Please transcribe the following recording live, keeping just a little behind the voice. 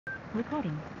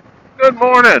Recording. Good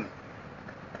morning.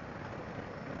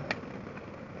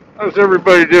 How's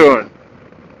everybody doing?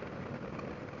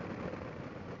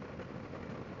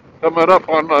 Coming up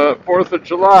on the 4th of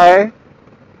July,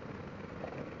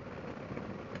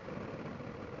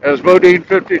 as Modine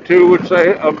 52 would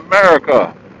say,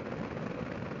 America.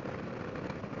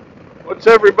 What's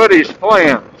everybody's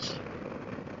plans?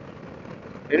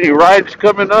 Any rides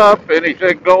coming up?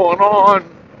 Anything going on?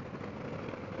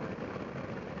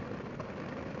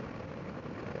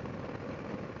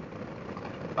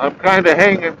 I'm kind of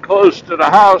hanging close to the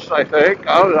house, I think.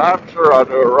 I'm sure I'll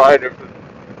do a ride if the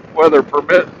weather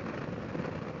permits.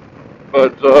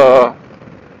 But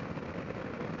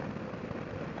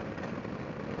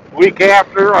week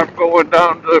after, I'm going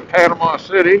down to Panama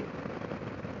City.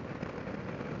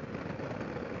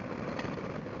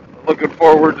 Looking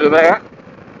forward to that.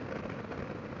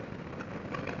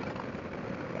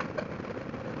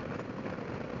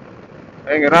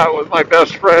 Hanging out with my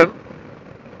best friend.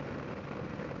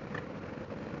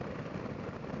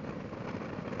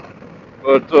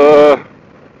 But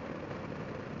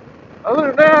other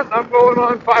than that, I'm going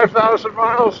on 5,000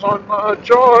 miles on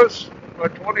Jaws, my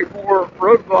 24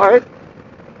 road glide.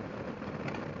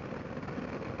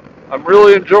 I'm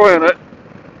really enjoying it.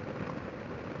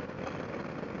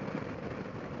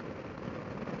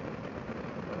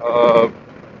 Uh,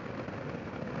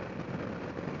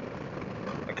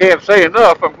 I can't say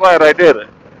enough. I'm glad I did it.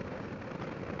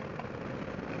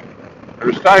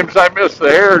 There's times I miss the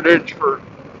Heritage for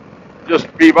just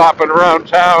bebopping around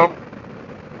town,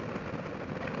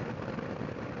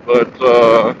 but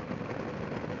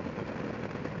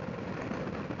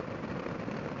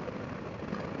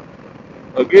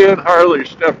again, Harley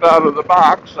stepped out of the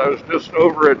box. I was just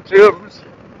over at Tim's,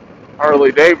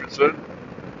 Harley Davidson,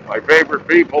 my favorite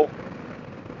people.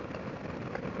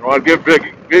 I want to give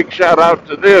big shout out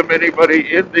to them.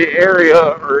 Anybody in the area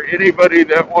or anybody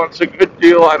that wants a good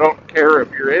deal, I don't care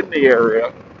if you're in the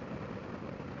area,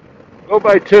 go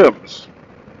by Tim's.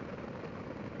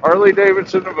 Harley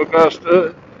Davidson of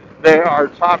Augusta, they are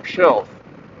top shelf.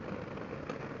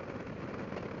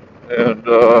 And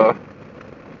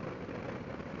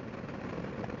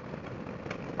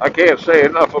I can't say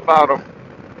enough about them.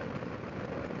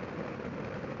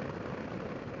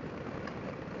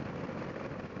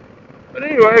 But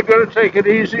anyway, I'm going to take it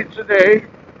easy today.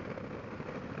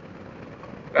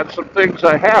 Got some things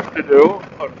I have to do,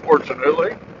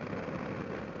 unfortunately.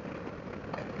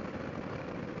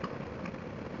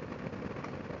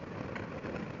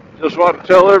 Just want to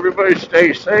tell everybody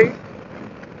stay safe.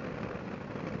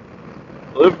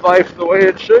 Live life the way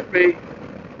it should be.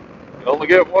 You only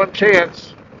get one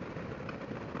chance.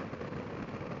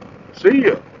 See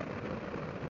ya.